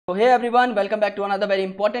So hey everyone, welcome back to another very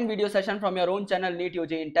important video session from your own channel NEET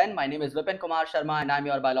UG in 10. My name is Vipin Kumar Sharma and I am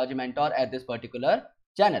your biology mentor at this particular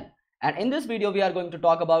channel. And in this video we are going to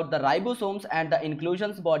talk about the ribosomes and the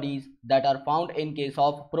inclusion bodies that are found in case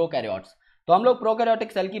of prokaryotes. तो हम लोग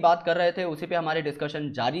prokaryotic cell की बात कर रहे थे, उसी पे हमारी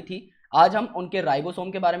डिस्कशन जारी थी। आज हम उनके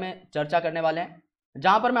राइबोसोम के बारे में चर्चा करने वाले हैं,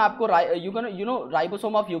 जहां पर मैं आपको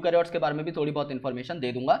राइबोसोम ऑफ यूकैरियोट्स के बारे में भी थोड़ी बहुत इंफॉर्मेशन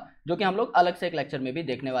दे दूंगा, जो कि हम लोग अलग से एक लेक्चर में भी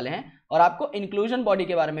देखने वाले हैं। और आपको इंक्लूजन बॉडी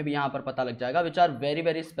के बारे में भी यहां पर पता लग जाएगा, which are very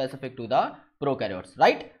very specific to the prokaryotes,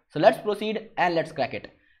 right? So let's proceed and let's crack it.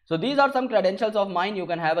 So these are some credentials of mine. You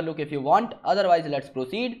can have a look if you want. Otherwise, let's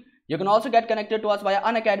proceed. You can also get connected to us via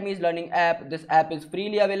Unacademy's learning app. This app is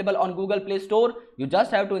freely available on Google Play Store. You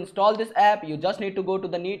just have to install this app. You just need to go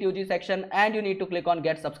to the NEET UG section and you need to click on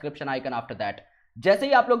get subscription icon after that. जैसे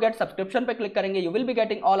ही आप लोग get subscription पे click करेंगे, you will be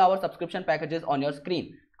getting all our subscription packages on your screen.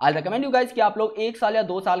 I'll recommend you guys कि आप लोग 1 साल या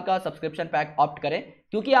 2 साल का subscription pack opt करें,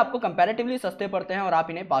 क्योंकि आपको comparatively सस्ते पड़ते हैं और आप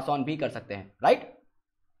इन्हें pass on भी कर सकते हैं, right?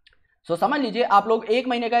 सो समझ लीजिए, आप लोग 1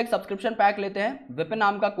 महीने का एक सब्सक्रिप्शन पैक लेते हैं, विपिन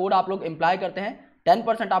नाम का कोड आप लोग अप्लाई करते हैं,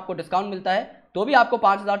 10% आपको डिस्काउंट मिलता है, तो भी आपको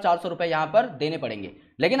 5,400 रुपए यहां पर देने पड़ेंगे।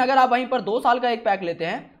 लेकिन अगर आप वहीं पर 2 साल का एक पैक लेते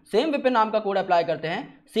हैं, सेम विपिन नाम का कोड अप्लाई करते हैं,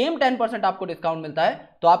 सेम 10% आपको डिस्काउंट मिलता है,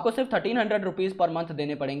 तो आपको सिर्फ 1300 रुपीज पर मंथ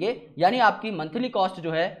देने पड़ेंगे। यानी आपकी मंथली कॉस्ट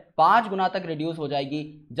जो है 5 गुना तक रिड्यूस हो जाएगी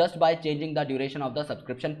just by changing the duration of the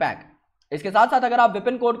subscription pack. इसके साथ साथ अगर आप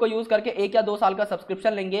विपिन कोड को यूज करके 1 या 2 साल का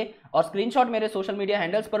सब्सक्रिप्शन लेंगे और स्क्रीनशॉट मेरे सोशल मीडिया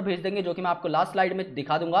हैंडल्स पर भेज देंगे, जो कि मैं आपको लास्ट स्लाइड में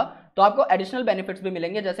दिखा दूंगा, तो आपको एडिशनल बेनिफिट्स भी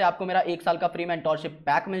मिलेंगे। जैसे आपको मेरा 1 साल का फ्री मेंटोरशिप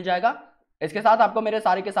पैक मिल जाएगा, इसके साथ आपको मेरे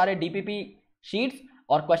सारे के सारे डीपीपी शीट्स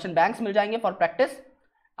और क्वेश्चन बैंक्स मिल जाएंगे फॉर प्रैक्टिस।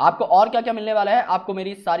 आपको और क्या क्या मिलने वाला है, आपको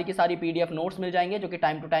मेरी सारी की सारी पीडीएफ नोट्स मिल जाएंगे, जो कि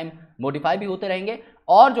टाइम टू टाइम मॉडिफाई भी होते रहेंगे।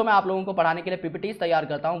 और जो मैं आप लोगों को पढ़ाने के लिए पीपीटीज तैयार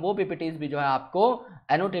करता हूं, वो पीपीटीज भी जो है आपको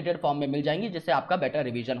एनोटेटेड फॉर्म में मिल जाएंगी, जिससे आपका बेटर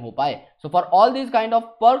रिवीजन हो पाए। So for all these kind of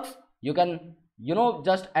perks you can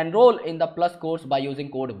just enrol in the plus course by using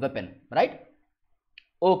code Vipin, right?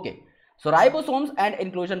 Okay, so ribosomes and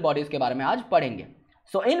inclusion bodies के बारे में आज पढ़ेंगे।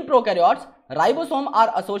 सो in prokaryotes ribosome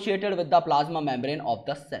are associated with the plasma membrane of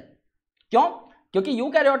the cell. क्यों? क्योंकि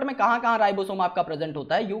eukaryote में कहां ribosome आपका प्रेजेंट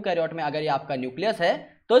होता है। यूकैरियोट में अगर ये आपका न्यूक्लियस है,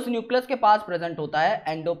 तो इस न्यूक्लियस के पास प्रेजेंट होता है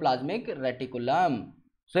एंडोप्लाज्मिक रेटिकुलम।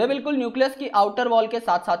 सो ये बिल्कुल न्यूक्लियस की आउटर वॉल के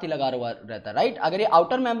साथ साथ ही लगा हुआ रहता है, राइट? अगर ये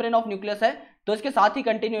आउटर मेम्ब्रेन ऑफ न्यूक्लियस है, तो इसके साथ ही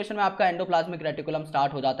कंटिन्यूएशन में आपका एंडोप्लाज्मिक रेटिकुलम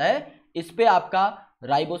स्टार्ट हो जाता है। इस पे आपका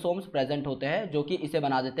राइबोसोम्स प्रेजेंट होते हैं, जो कि इसे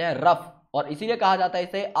बना देते हैं रफ, और इसीलिए कहा जाता है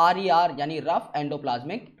इसे RER यानी रफ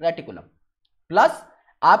एंडोप्लाज्मिक रेटिकुलम। प्लस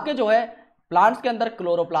आपके जो है प्लांट्स के अंदर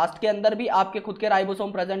क्लोरोप्लास्ट के अंदर भी आपके खुद के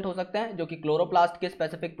राइबोसोम प्रेजेंट हो सकते हैं, जो कि क्लोरोप्लास्ट के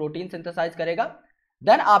स्पेसिफिक प्रोटीन सिंथेसाइज करेगा।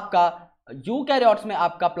 देन आपका यूकैरियोट्स में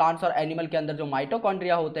आपका प्लांट्स और एनिमल के अंदर जो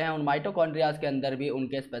माइटोकॉन्ड्रिया होते हैं, उन माइटोकॉन्ड्रियाज के अंदर भी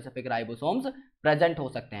उनके स्पेसिफिक राइबोसोम्स प्रेजेंट हो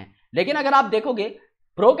सकते हैं। लेकिन अगर आप देखोगे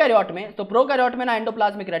प्रोकैरियोट में, तो प्रोकैरियोट में ना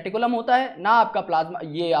एंडोप्लाज्मिक रेटिकुलम होता है, ना आपका प्लाज्मा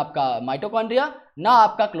ये आपका माइटोकॉन्ड्रिया, ना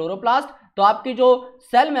आपका क्लोरोप्लास्ट। तो आपकी जो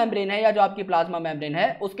सेल मेम्ब्रेन है या जो आपकी प्लाज्मा मेम्ब्रेन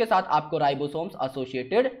है, उसके साथ आपको राइबोसोम्स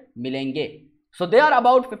एसोसिएटेड मिलेंगे। सो they are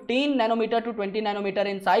about 15 nanometre to 20 nanometre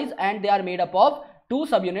in size and they are made up of 2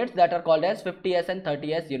 subunits that are called as 50s and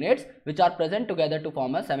 30s units, which are present together to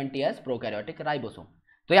form a 70s prokaryotic ribosome.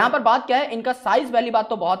 तो यहां पर बात क्या है, इनका size वाली बात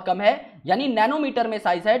तो बहुत कम है, यानी नैनोमीटर में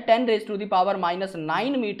साइज है,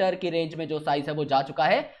 10⁻⁹ मीटर की रेंज में जो साइज है वो जा चुका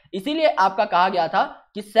है। इसीलिए आपका कहा गया था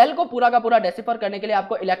कि सेल को पूरा का पूरा डेसिफर करने के लिए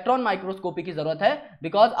आपको इलेक्ट्रॉन माइक्रोस्कोपी की जरूरत है,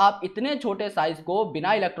 बिकॉज आप इतने छोटे साइज को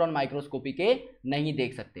बिना इलेक्ट्रॉन माइक्रोस्कोपी के नहीं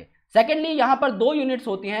देख सकते। सेकेंडली, यहां पर 2 यूनिट्स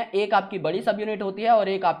होती हैं, एक आपकी बड़ी सब यूनिट होती है और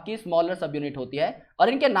एक आपकी स्मॉलर सब यूनिट होती है, और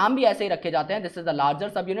इनके नाम भी ऐसे ही रखे जाते हैं। दिस इज द लार्जर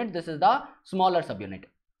सब unit, this is the smaller सब यूनिट,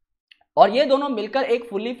 और ये दोनों मिलकर एक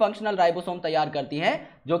फुल्ली फंक्शनल राइबोसोम तैयार करती हैं,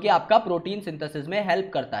 जो कि आपका प्रोटीन सिंथेसिस में हेल्प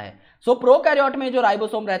करता है। सो प्रोकैरियोट में जो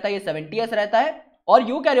राइबोसोम रहता है ये 70s रहता है, और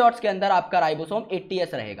यूकैरियोट्स के अंदर आपका राइबोसोम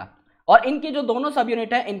 80s रहेगा। और इनकी जो दोनों सब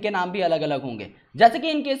यूनिट है, इनके नाम भी अलग अलग होंगे। जैसे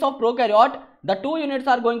कि in case of prokaryote the 2 units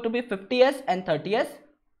are going to be 50s and 30s,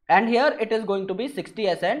 and here it is going to be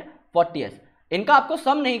 60s and 40s। इनका आपको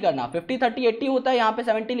सम नहीं करना, 50 30 80 होता है, यहाँ पे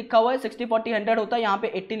 70 लिखा हुआ है, 60 40 100 होता है, यहाँ पे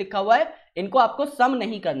 80 लिखा हुआ है, इनको आपको सम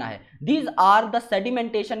नहीं करना है। These are the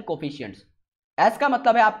sedimentation coefficients. S का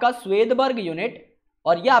मतलब है आपका स्वेदबर्ग यूनिट,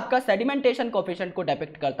 और यह आपका सेडिमेंटेशन कोफिशिएंट को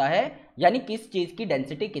डिपिक्ट करता है, यानी किस चीज की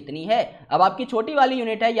डेंसिटी कितनी है। अब आपकी छोटी वाली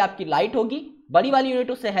यूनिट है, ये आपकी लाइट होगी, बड़ी वाली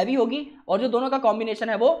यूनिट उससे हैवी होगी, और जो दोनों का कॉम्बिनेशन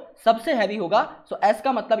है वो सबसे हैवी होगा। सो एस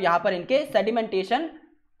का मतलब यहां पर इनके सेडिमेंटेशन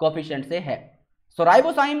कोफिशिएंट से है। सो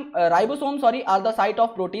ribosome are the site of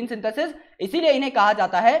protein synthesis, इसीलिए इन्हें कहा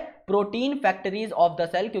जाता है protein factories of the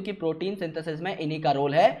cell, क्योंकि प्रोटीन सिंथेसिस में इन्हीं का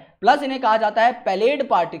रोल है। प्लस इन्हें कहा जाता है पैलेड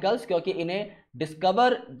पार्टिकल्स, क्योंकि इन्हें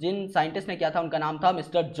डिस्कवर जिन साइंटिस्ट ने किया था उनका नाम था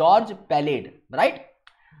mister George pallid, right?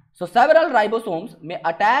 So several ribosomes may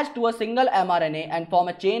attach to a single mRNA and form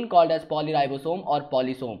a chain called as polyribosome or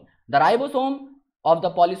polysome. The ribosome of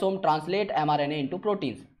the polysome translate mRNA into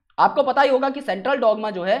proteins. आपको पता ही होगा कि central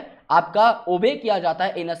dogma जो है आपका ओबे किया जाता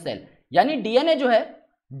है इन अ सेल, यानी डीएनए जो है,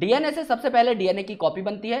 डीएनए से सबसे पहले डीएनए की कॉपी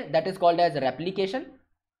बनती है, that is called as replication.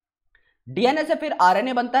 DNA से फिर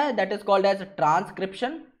आरएनए बनता है, that is called as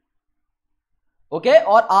transcription. Okay,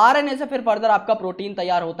 और आरएनए से फिर फर्दर आपका प्रोटीन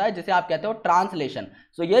तैयार होता है जिसे आप कहते हो ट्रांसलेशन।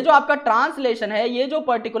 सो ये जो आपका ट्रांसलेशन है, ये जो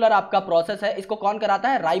पर्टिकुलर आपका प्रोसेस है, इसको कौन कराता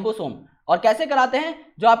है? राइबोसोम। और कैसे कराते हैं?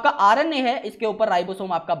 जो आपका आरएनए है इसके ऊपर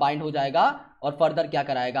राइबोसोम आपका बाइंड हो जाएगा और फर्दर क्या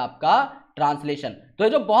कराएगा? आपका ट्रांसलेशन। तो ये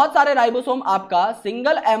जो बहुत सारे राइबोसोम आपका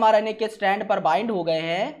सिंगल एमआरएनए के स्ट्रैंड पर बाइंड हो गए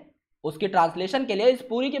हैं, उसकी ट्रांसलेशन के लिए इस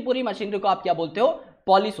पूरी की पूरी मशीनरी को आप क्या बोलते हो?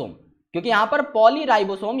 पॉलीसोम। क्योंकि यहां पर पॉली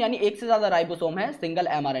राइबोसोम यानी एक से ज्यादा राइबोसोम है सिंगल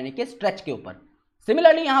एमआरएनए के स्ट्रेच के ऊपर।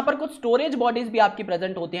 सिमिलरली यहां पर कुछ स्टोरेज बॉडीज भी आपकी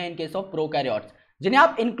प्रेजेंट होती हैं इन केस ऑफ प्रोकैरियोट्स, जिन्हें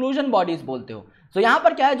आप इंक्लूजन बॉडीज बोलते हो। सो यहां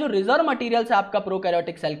पर क्या है, जो रिजर्व मटेरियल है आपका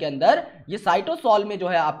प्रोकैरियोटिक सेल के अंदर, ये साइटोसॉल में जो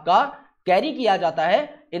है आपका कैरी किया जाता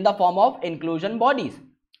है in the form of inclusion bodies.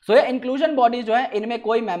 सो ये इंक्लूजन बॉडीज जो है इनमें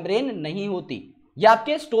कोई मेम्ब्रेन नहीं होती, ये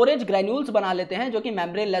आपके स्टोरेज ग्रेन्यूल्स बना लेते हैं जो कि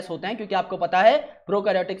मेम्ब्रेन लेस होते हैं, क्योंकि आपको पता है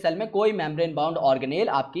प्रोकैरियोटिक सेल में कोई मेम्ब्रेन बाउंड ऑर्गेनेल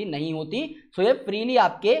आपकी नहीं होती। सो ये फ्रीली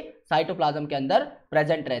आपके साइटोप्लाज्म के अंदर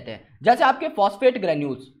प्रेजेंट रहते हैं। जैसे आपके फॉस्फेट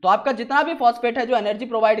ग्रेन्यूल्स, तो आपका जितना भी फॉस्फेट है जो एनर्जी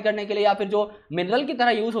प्रोवाइड करने के लिए या फिर जो मिनरल की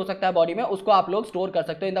तरह यूज हो सकता है बॉडी में, उसको आप लोग स्टोर कर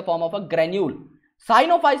सकते हो in the form of a granule.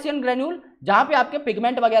 Cyanophycean granule, जहां पे आपके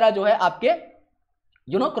पिगमेंट वगैरह जो है आपके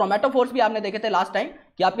क्रोमेटोफोर्स भी आपने देखे थे लास्ट टाइम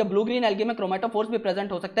कि आपके ब्लू ग्रीन एल्गी में क्रोमेटोफोर्स भी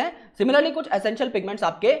प्रेजेंट हो सकते हैं। सिमिलरली कुछ एसेंशियल पिगमेंट्स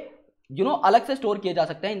आपके अलग से स्टोर किए जा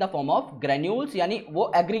सकते हैं in the form of granules, यानी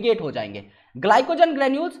वो एग्रीगेट हो जाएंगे। ग्लाइकोजन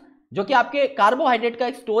ग्रेन्यूल्स जो कि आपके कार्बोहाइड्रेट का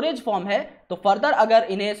एक स्टोरेज फॉर्म है, तो फर्दर अगर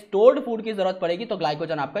इन्हें स्टोर्ड फूड की जरूरत पड़ेगी तो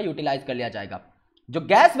ग्लाइकोजन आपका यूटिलाइज कर लिया जाएगा। जो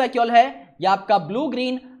गैस वैक्यूल है या आपका ब्लू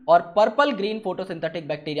ग्रीन और पर्पल ग्रीन फोटोसिंथेटिक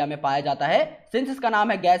बैक्टीरिया में पाया जाता है। सिंस इसका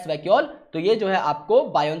नाम है गैस वैक्यूल, तो ये जो है आपको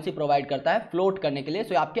बायोन्सी प्रोवाइड करता है फ्लोट करने के लिए।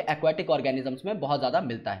 सो आपके एक्वाटिक ऑर्गेनिजम्स में बहुत ज्यादा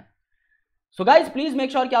मिलता है। So guys please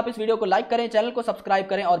make sure कि आप इस वीडियो को लाइक करें, चैनल को सब्सक्राइब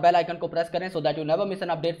करें और बेल आइकन को प्रेस करें so that you never miss an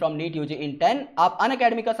update from NEET UG इन 10। आप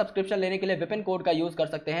अनअकैडमी का सब्सक्रिप्शन लेने के लिए विपिन कोड का यूज कर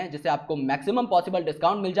सकते हैं, जिससे आपको मैक्सिमम पॉसिबल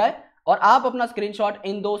डिस्काउंट मिल जाए। और आप अपना स्क्रीनशॉट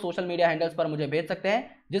इन 2 सोशल मीडिया हैंडल्स पर मुझे भेज सकते हैं,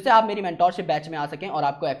 जिससे आप मेरी मेंटोरशिप बैच में आ सकें और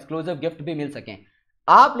आपको एक्सक्लूसिव गिफ्ट भी मिल सकें।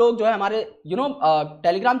 आप लोग जो है हमारे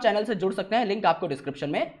टेलीग्राम चैनल से जुड़ सकते हैं, लिंक आपको डिस्क्रिप्शन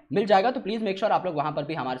में मिल जाएगा। तो प्लीज मेक श्योर आप लोग वहां पर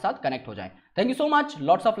भी हमारे साथ कनेक्ट हो जाएं। Thank you so much,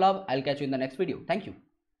 lots of love, I will catch you in the next video. Thank you.